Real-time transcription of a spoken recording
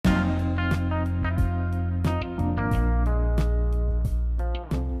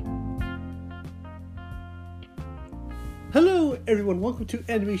everyone, welcome to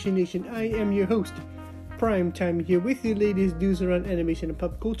Animation Nation. I am your host, Prime Time, here with the latest news around animation and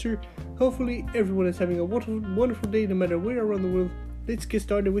pop culture. Hopefully everyone is having a wonderful day no matter where around the world. Let's get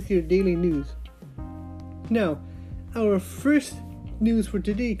started with your daily news. Now, our first news for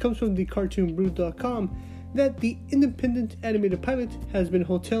today comes from the cartoonbrew.com that the independent animated pilot Hazbin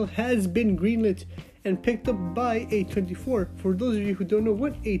Hotel has been greenlit and picked up by A24. For those of you who don't know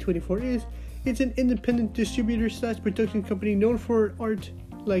what A24 is, it's an independent distributor / production company known for art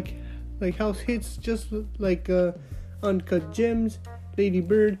like house hits just like Uncut Gems, Lady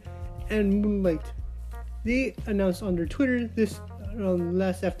Bird, and Moonlight. They announced on their Twitter this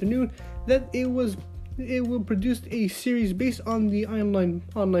last afternoon that it will produce a series based on the online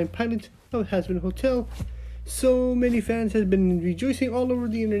pilot of Hazbin Hotel. So many fans have been rejoicing all over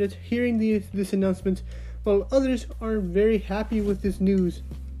the internet hearing this announcement, while others are very happy with this news.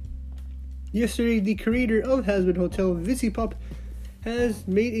 Yesterday, the creator of Hazbin Hotel, VisiPop, has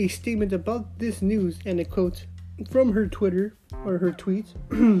made a statement about this news, and a quote from her Twitter, or her tweets.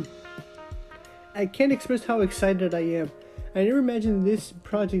 I can't express how excited I am. I never imagined this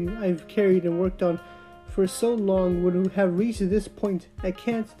project I've carried and worked on for so long would have reached this point. I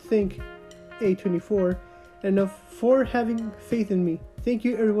can't thank A24 enough for having faith in me. Thank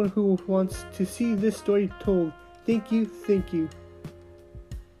you everyone who wants to see this story told. Thank you.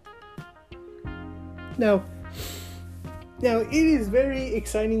 Now it is very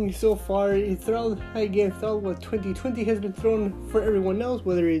exciting so far. Throughout what 2020 has been thrown for everyone else,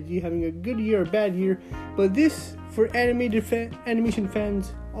 whether it's you having a good year or bad year. But this, for animation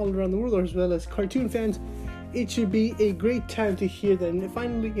fans all around the world, as well as cartoon fans, it should be a great time to hear that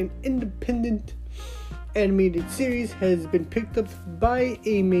finally an independent animated series has been picked up by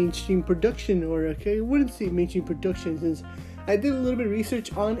a mainstream production, or I wouldn't say mainstream production, since I did a little bit of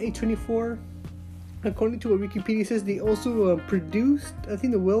research on A24. According to what Wikipedia says, they also produced, I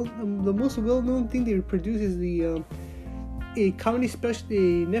think the most well-known thing they produce is a comedy special,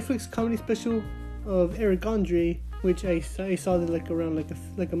 a Netflix comedy special of Eric Andre, which I saw that around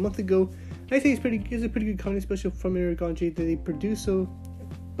a month ago. I think it's a pretty good comedy special from Eric Andre that they produced. So,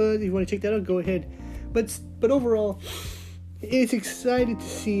 but if you want to check that out, go ahead. But overall, it's excited to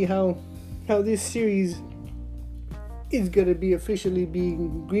see how this series is gonna be officially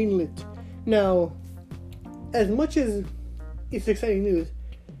being greenlit. Now, as much as it's exciting news,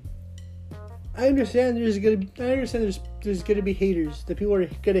 I understand there's gonna be haters. That people are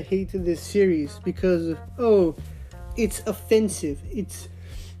gonna hate this series because it's offensive. It's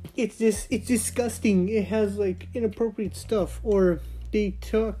disgusting. It has inappropriate stuff, or they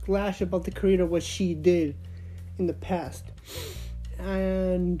talk lash about the creator, what she did in the past.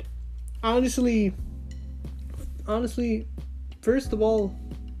 And honestly, first of all,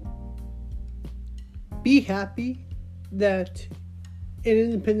 be happy that an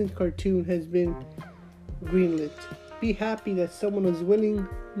independent cartoon has been greenlit. Be happy that someone was willing,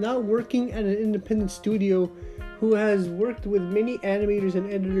 not working at an independent studio, who has worked with many animators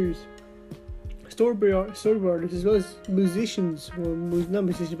and editors, storyboarders, as well as musicians. Well, not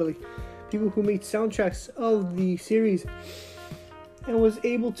musicians, but people who made soundtracks of the series, and was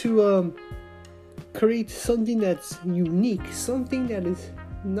able to create something that's unique, something that is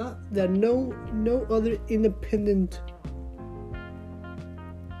that no other independent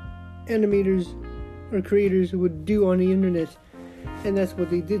animators or creators would do on the internet. And that's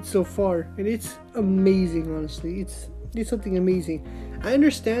what they did so far, and it's amazing. Honestly, it's something amazing. I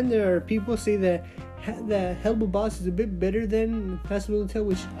understand there are people say that Hello Boss is a bit better than Hazbin Hotel,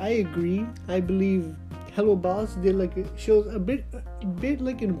 which I agree. I believe Hello Boss shows a bit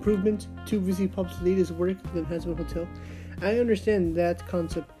like an improvement to VisiPop's latest work than Hazbin Hotel. I understand that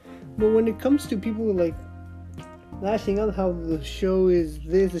concept, but when it comes to people lashing out how the show is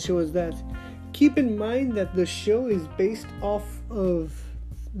this, the show is that, keep in mind that the show is based off of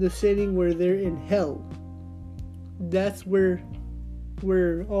the setting where they're in hell. That's where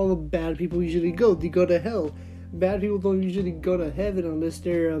all the bad people usually go. They go to hell. Bad people don't usually go to heaven unless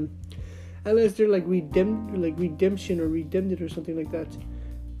they're redemption or redeemed or something like that,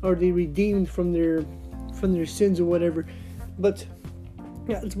 or they redeemed from their sins or whatever. But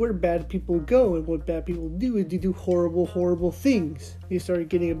yeah, it's where bad people go, and what bad people do is they do horrible things. They start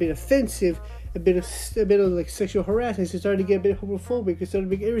getting a bit offensive, a bit of sexual harassment. They start to get a bit homophobic. They start to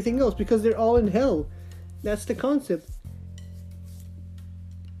make everything else because they're all in hell. That's the concept.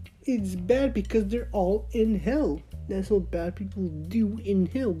 It's bad because they're all in hell. That's what bad people do in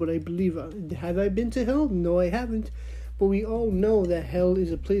hell. But I believe, have I been to hell? No, I haven't. But we all know that hell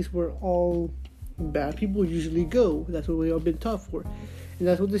is a place where all bad people usually go. That's what we all been taught for, and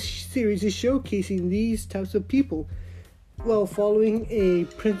that's what the series is showcasing, these types of people. while following a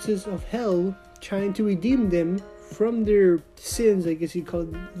princess of hell, trying to redeem them from their sins, I guess you call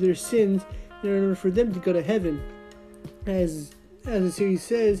it their sins, in order for them to go to heaven. As the series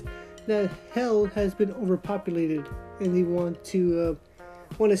says, that hell has been overpopulated, and they want to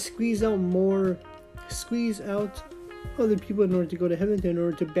squeeze out other people in order to go to heaven, in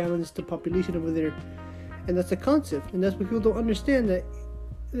order to balance the population over there. And that's the concept, and that's what people don't understand, that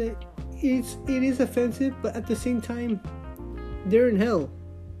it is offensive, but at the same time, they're in hell.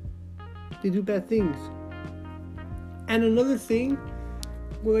 They do bad things. And another thing,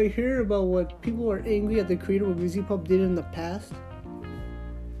 when I hear about what people are angry at the creator of Busy Pop did in the past,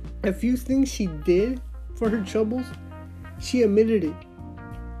 a few things she did for her troubles, she admitted it.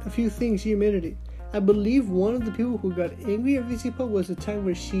 A few things she admitted it. I believe one of the people who got angry at Busy Pop was a time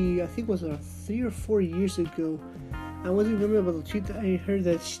where she, I think it was 3 or 4 years ago. I wasn't remembering about the tweet that I heard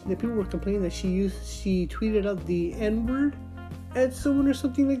that the people were complaining that she tweeted out the N-word at someone or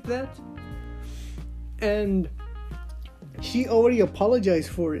something like that. And she already apologized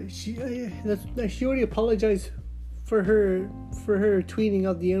for it. She already apologized for her tweeting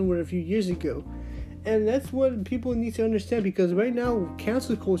out the N-word a few years ago. And that's what people need to understand, because right now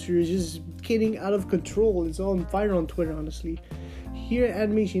cancel culture is just getting out of control. It's on fire on Twitter, honestly. Here at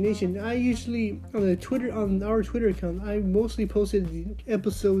Animation Nation, I usually on our Twitter account, I mostly posted the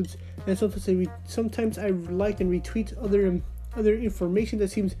episodes, and sometimes I like and retweet other information that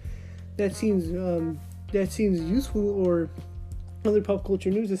seems useful, or other pop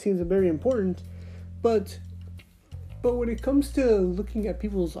culture news that seems very important. But when it comes to looking at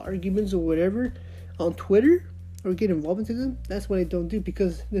people's arguments or whatever on Twitter, or get involved into them, that's what I don't do,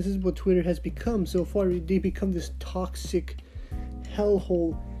 because this is what Twitter has become so far. They become this toxic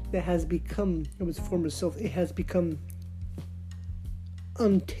hellhole that has become of its former self. It has become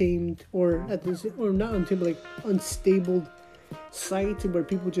untamed, or not untamed, but like unstable site where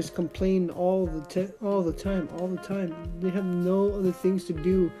people just complain all the time. They have no other things to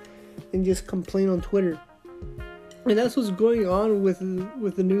do than just complain on Twitter. And that's what's going on with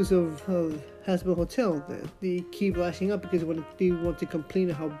the news of Hazbin Hotel. That they keep lashing up because they want to complain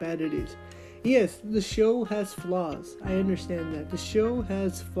how bad it is. Yes, the show has flaws. I understand that. The show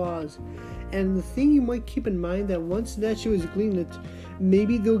has flaws. And the thing you might keep in mind, that once that show is greenlit,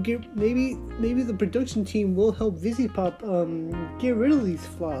 maybe the production team will help Busy Pop get rid of these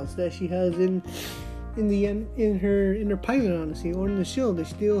flaws that she has in her pilot, honestly, or in the show. They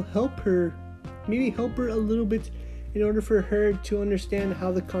still help her a little bit in order for her to understand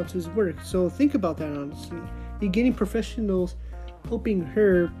how the concepts work. So think about that, honestly. You're getting professionals helping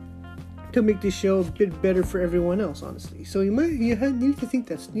her to make the show a bit better for everyone else, honestly. So you need to think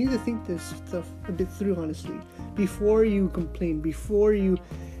this stuff a bit through, honestly, before you complain, before you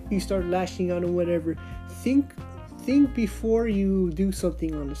start lashing out or whatever. Think before you do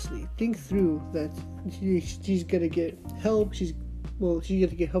something, honestly. Think through that she's gonna get help. She's gonna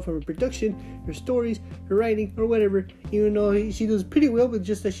get help from her production, her stories, her writing, or whatever. Even though she does pretty well, but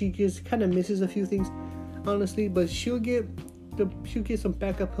just that she just kind of misses a few things, honestly. But she'll get some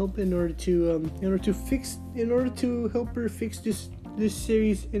backup help in order to help her fix this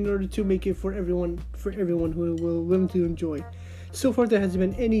series, in order to make it for everyone who will willing to enjoy. So far, there hasn't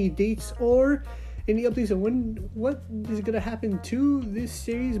been any dates or any updates on what is gonna happen to this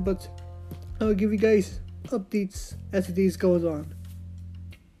series, but I'll give you guys updates as the days goes on.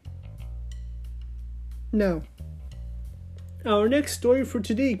 Now, our next story for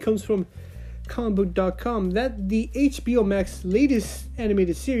today comes from comicbook.com, that the HBO Max latest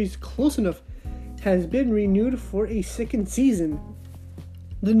animated series, Close Enough, has been renewed for a second season.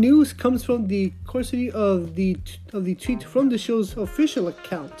 The news comes from the courtesy of the tweet from the show's official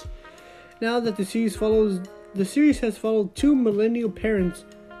account. Now that the series has followed two millennial parents,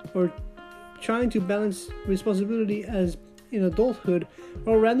 or trying to balance responsibility as in adulthood,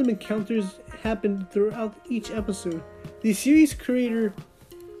 while random encounters happen throughout each episode. The series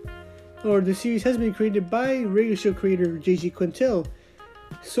has been created by radio show creator J.G. Quintel.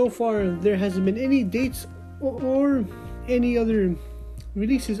 So far, there hasn't been any dates or any other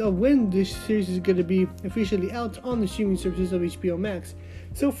releases of when this series is going to be officially out on the streaming services of HBO Max.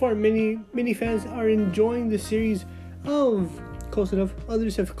 So far, many fans are enjoying the series of Close Enough.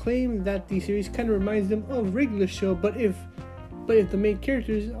 Others have claimed that the series kind of reminds them of regular show, but if the main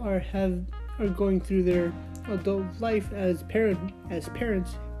characters are going through their adult life as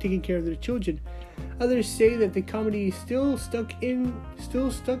parents taking care of their children. Others say that the comedy is still stuck in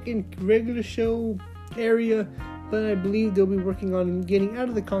regular show area, but I believe they'll be working on getting out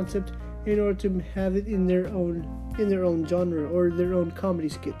of the concept in order to have it in their own genre or their own comedy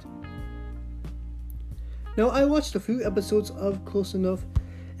skit. Now, I watched a few episodes of Close Enough,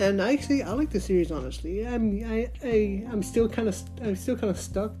 and I like the series. Honestly, I'm still kind of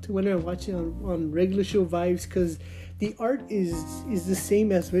stuck to when I watch it on regular show vibes, because the art is the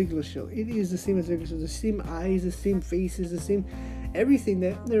same as regular show. It is the same as regular show. The same eyes, the same faces, the same everything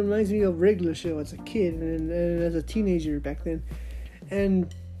that reminds me of regular show as a kid and as a teenager back then.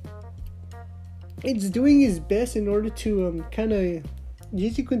 And it's doing its best in order to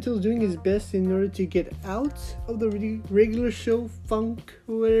JC Quintel's doing his best in order to get out of the regular show funk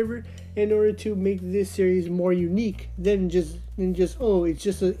or whatever, in order to make this series more unique than just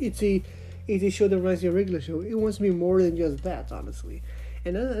it's a show that reminds me of a regular show. It wants to be more than just that, honestly.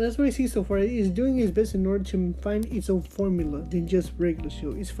 And that's what I see so far. It's doing its best in order to find its own formula than just regular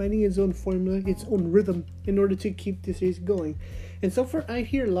show. It's finding its own formula, its own rhythm, in order to keep the series going. And so far, I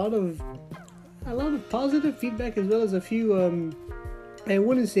hear a lot of positive feedback, as well as a few I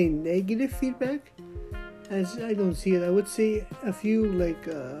wouldn't say negative feedback, as I don't see it. I would say a few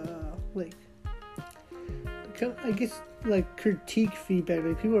critique feedback.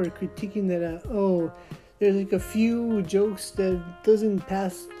 Like, people are critiquing that there's like a few jokes that doesn't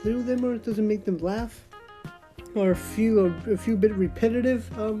pass through them, or it doesn't make them laugh, or a few bit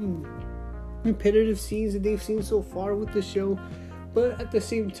repetitive scenes that they've seen so far with the show. But at the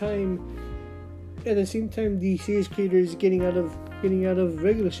same time, the series creator is getting out of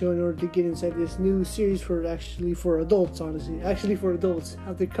regular show in order to get inside this new series for adults, honestly. Actually for adults.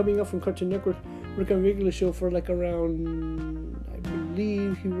 After coming up from Cartoon Network, working on regular show for around, I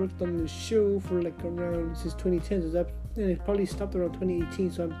believe he worked on the show for around since 2010. And it probably stopped around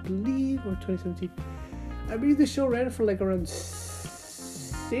 2018, so I believe, or 2017. I believe the show ran for around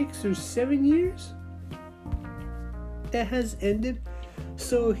 6 or 7 years. That has ended.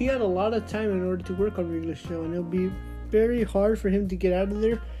 So he had a lot of time in order to work on regular show, and it'll be very hard for him to get out of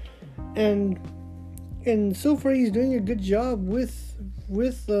there. And so far he's doing a good job with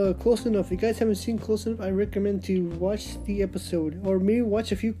Close Enough. If you guys haven't seen Close Enough, I recommend to watch the episode, or maybe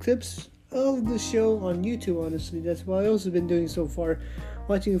watch a few clips of the show on YouTube. Honestly, that's what I also been doing so far,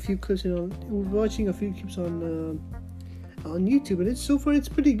 watching a few clips on YouTube, and it's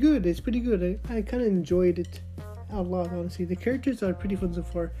pretty good. It's pretty good. I kind of enjoyed it a lot, honestly. The characters are pretty fun so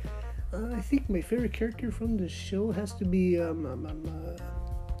far. I think my favorite character from the show has to be what's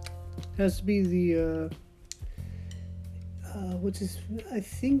his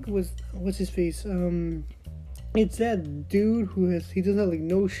face? It's that dude who doesn't have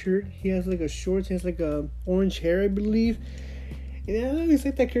no shirt. He has a shorts. He has a orange hair, I believe. And I always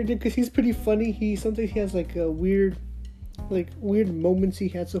like that character because he's pretty funny. Sometimes he has a weird moments he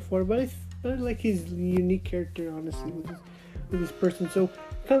had so far. But I like his unique character, honestly, with this person. So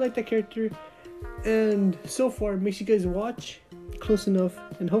kind of like that character. And so far, make sure you guys watch Close Enough,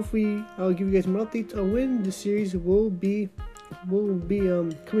 and hopefully I'll give you guys more updates on when the series will be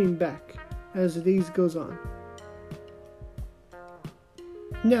coming back as the days goes on.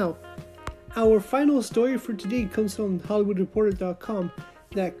 Now, our final story for today comes from HollywoodReporter.com,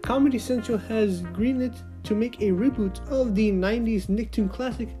 that Comedy Central has greenlit to make a reboot of the 90s Nicktoon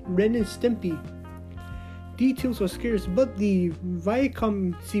classic Ren and Stempy. Details are scarce, but the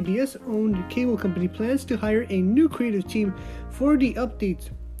Viacom CBS-owned cable company plans to hire a new creative team for the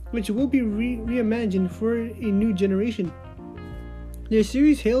updates, which will be reimagined for a new generation. The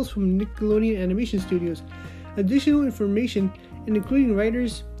series hails from Nickelodeon Animation Studios. Additional information, including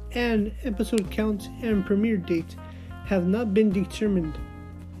writers and episode count and premiere date, have not been determined.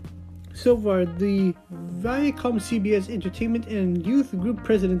 So far, the Viacom CBS Entertainment and Youth Group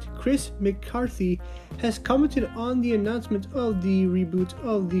President Chris McCarthy has commented on the announcement of the reboot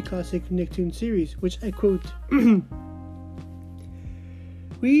of the classic Nicktoon series, which I quote,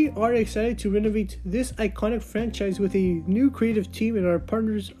 "We are excited to renovate this iconic franchise with a new creative team and our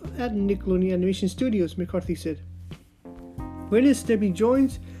partners at Nickelodeon Animation Studios," McCarthy said. Ren and Stempy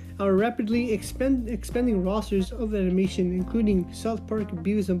joins our rapidly expanding rosters of animation, including South Park,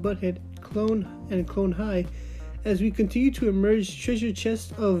 Beavis and Butthead, Clone, and Clone High, as we continue to emerge treasure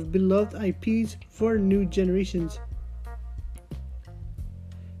chests of beloved IPs for new generations.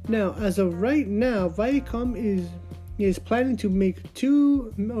 Now, as of right now, Viacom is planning to make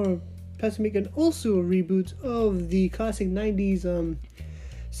also a reboot of the classic 90s animation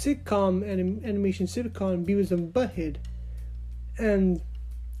sitcom Beavis and Butthead. And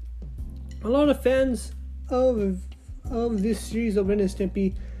a lot of fans of this series of Ren and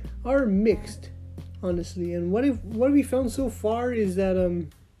Stempy are mixed, honestly. And what we found so far is that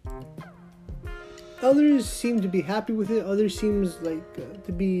others seem to be happy with it. Others seems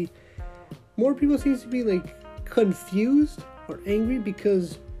more people seems to be confused or angry,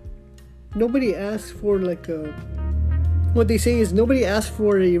 because nobody asks for like a. What they say is nobody asked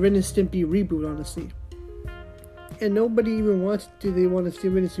for a Ren and Stempy reboot, honestly, and nobody even wants to. They want to see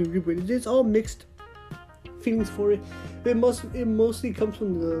Ren and Stempy reboot. It's all mixed feelings for it. It mostly comes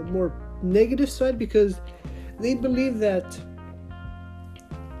from the more negative side because they believe that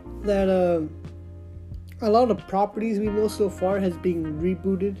a lot of properties we know so far has been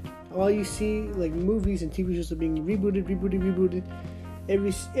rebooted. All you see, like movies and TV shows, are being rebooted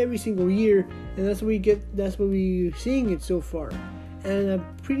every single year, and that's what we get. That's what we're seeing it so far. And I'm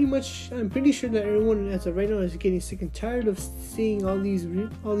pretty sure that everyone as of right now is getting sick and tired of seeing all these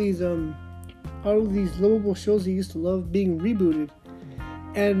lovable shows they used to love being rebooted.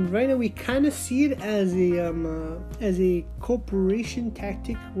 And right now we kind of see it as a corporation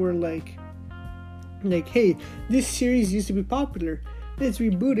tactic, where like, hey, this series used to be popular. Let's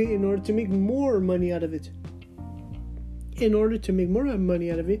reboot it in order to make more money out of it.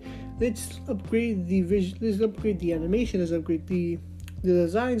 Let's upgrade let's upgrade the animation. Let's upgrade the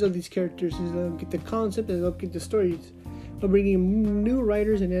designs of these characters. Let's get the concept and upgrade the stories. By bringing new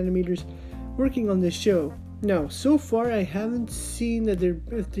writers and animators working on this show. Now, so far, I haven't seen that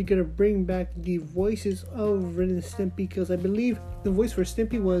if they're gonna bring back the voices of Ren and Stempy, because I believe the voice for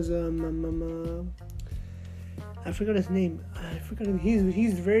Stempy was I forgot his name.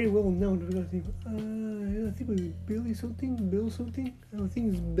 He's very well known. I forgot his name. I think it was Billy something. Bill something. I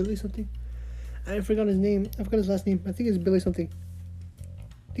think it's Billy something. I forgot his name. I forgot his last name. I think it's Billy something.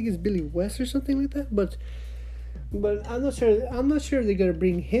 I think it's Billy West or something like that. But I'm not sure. I'm not sure if they're gonna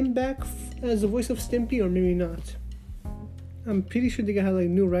bring him back as the voice of Stempy or maybe not. I'm pretty sure they're gonna have like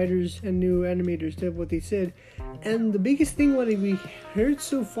new writers and new animators. That's what they said. And the biggest thing what we heard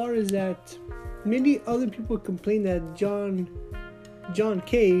so far is that many other people complain that John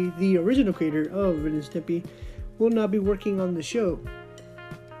K, the original creator of Ren and Stempy, will not be working on the show.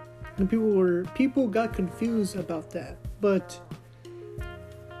 And people got confused about that. But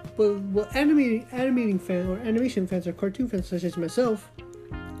animation fans or cartoon fans such as myself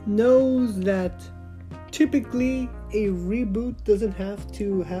knows that typically a reboot doesn't have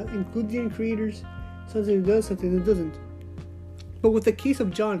to include the creators. Something it does, something it doesn't. But with the case of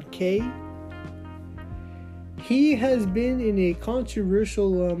John K, he has been in a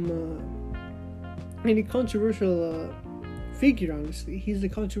controversial figure. Honestly, he's a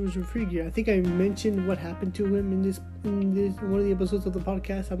controversial figure. I think I mentioned what happened to him in this one of the episodes of the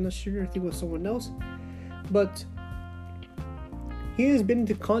podcast. I'm not sure. I think it was someone else, but he has been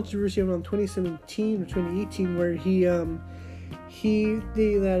into controversy around 2017 or 2018, where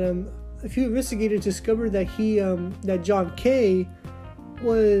a few investigators discovered that John K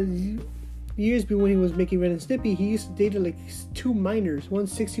was, years before when he was making Ren and Stempy, he used to date like two minors,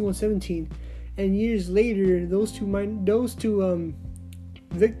 116, 117, and years later, those two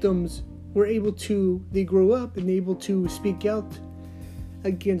victims were able to, they grow up and able to speak out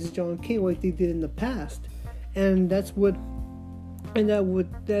against John K like they did in the past, and that's what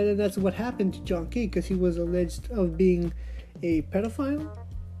happened to John K, because he was alleged of being a pedophile.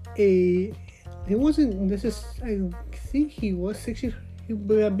 He wasn't necessarily, I think he was sexually,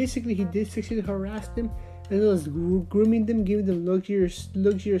 but basically he did sexually harass them, as well as grooming them, giving them luxurious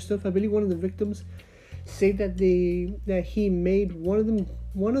stuff. I believe one of the victims said that he made one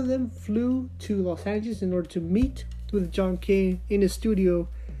of them flew to Los Angeles in order to meet with John K in his studio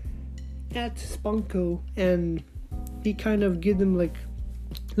at Spunko, and he kind of give them like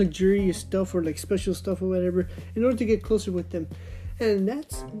luxurious stuff or like special stuff or whatever in order to get closer with them. And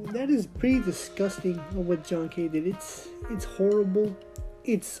that is pretty disgusting of what John K did. It's horrible.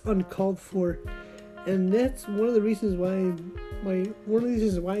 It's uncalled for, and that's one of the reasons why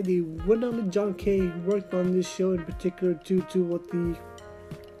they would not let John K work on this show in particular, due to what the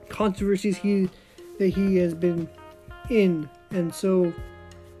controversies that he has been in. And so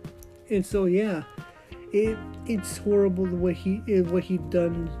yeah, it's horrible the way he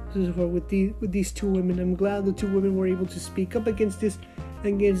done so far with these two women. I'm glad the two women were able to speak up against this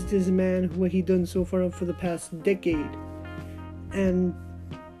man, what he done so far for the past decade, and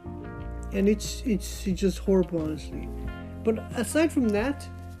it's just horrible, honestly. But aside from that,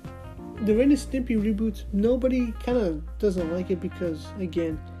 the Ren and Stempy reboot, nobody kind of doesn't like it, because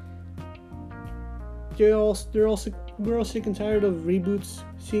again, we're all sick and tired of reboots,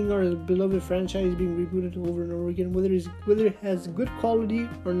 seeing our beloved franchise being rebooted over and over again. Whether it has good quality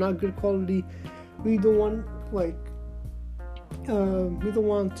or not good quality, we don't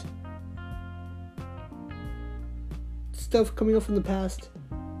want stuff coming up from the past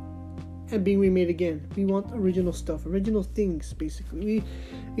and being remade again. We want original stuff, original things, basically.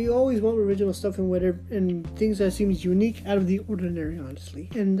 We always want original stuff and things that seems unique, out of the ordinary, honestly.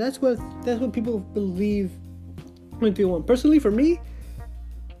 And that's what people believe when they want. Personally, for me,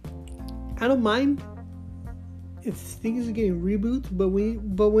 I don't mind if things are getting rebooted, but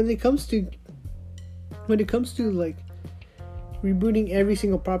when it comes to like rebooting every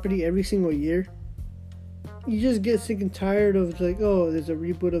single property every single year, you just get sick and tired of like, oh, there's a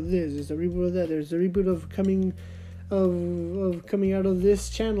reboot of this, there's a reboot of that, there's a reboot of coming out of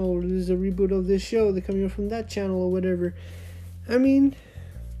this channel, or there's a reboot of this show that coming out from that channel or whatever. I mean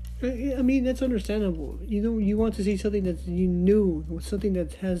that's understandable. You want to see something that's new, something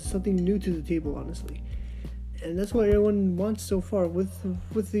that has something new to the table, honestly. And that's what everyone wants so far with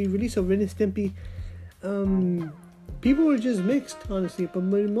the release of Ren and Stempy. People are just mixed, honestly, but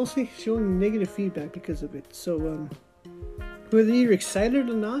mostly showing negative feedback because of it. So, whether you're excited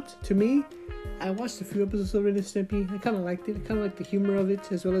or not, to me, I watched a few episodes of Ren and Stempy. I kind of liked it. I kind of liked the humor of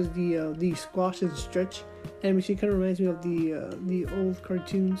it, as well as the squash and stretch animation. Kind of reminds me of the old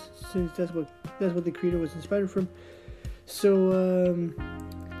cartoons, since that's what the creator was inspired from. So,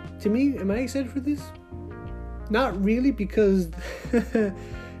 to me, am I excited for this? Not really, because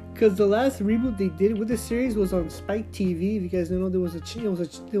the last reboot they did with the series was on Spike TV. If you guys don't know, there was an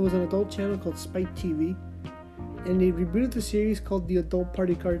adult channel called Spike TV, and they rebooted the series called The Adult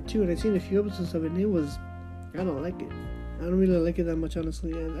Party Cartoon. I've seen a few episodes of it, and I don't like it. I don't really like it that much,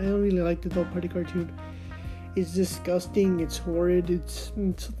 honestly. I don't really like the Adult Party Cartoon. It's disgusting. It's horrid. It's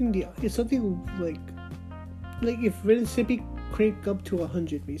something like if Ren and Stempy crank up to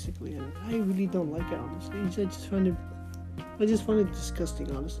 100, basically. And I really don't like it, honestly. I just find it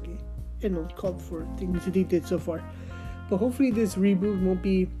disgusting, honestly, and uncalled for things that they did so far. But hopefully this reboot won't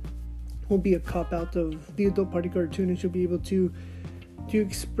be a cop out of the Adult Party Cartoon, and she'll be able to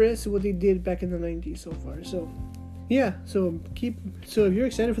express what they did back in the 90s so far. So yeah, so if you're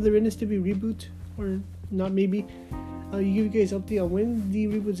excited for the Ren and Stempy reboot, or not, maybe I'll give you guys an update on when the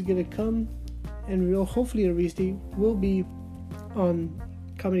reboot's gonna come, and hopefully the release date will be on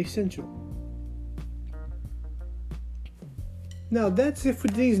Comedy Central. Now that's it for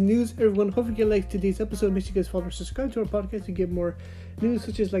today's news, everyone. Hopefully you liked today's episode. Make sure you guys follow or subscribe to our podcast to get more news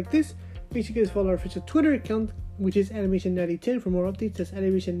such as like this. Make sure you guys follow our official Twitter account, which is AnimationNatty10, for more updates. That's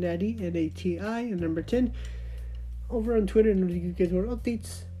AnimationNatty, NATI, and number 10, over on Twitter, and you get more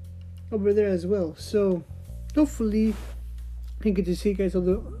updates over there as well. So hopefully I get to see you guys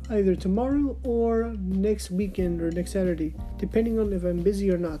either tomorrow or next weekend or next Saturday, depending on if I'm busy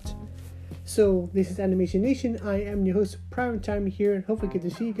or not. So this is Animation Nation. I am your host, Primetime, here, and hopefully get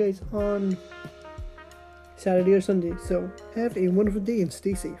to see you guys on Saturday or Sunday. So have a wonderful day and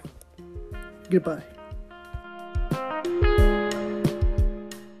stay safe. Goodbye.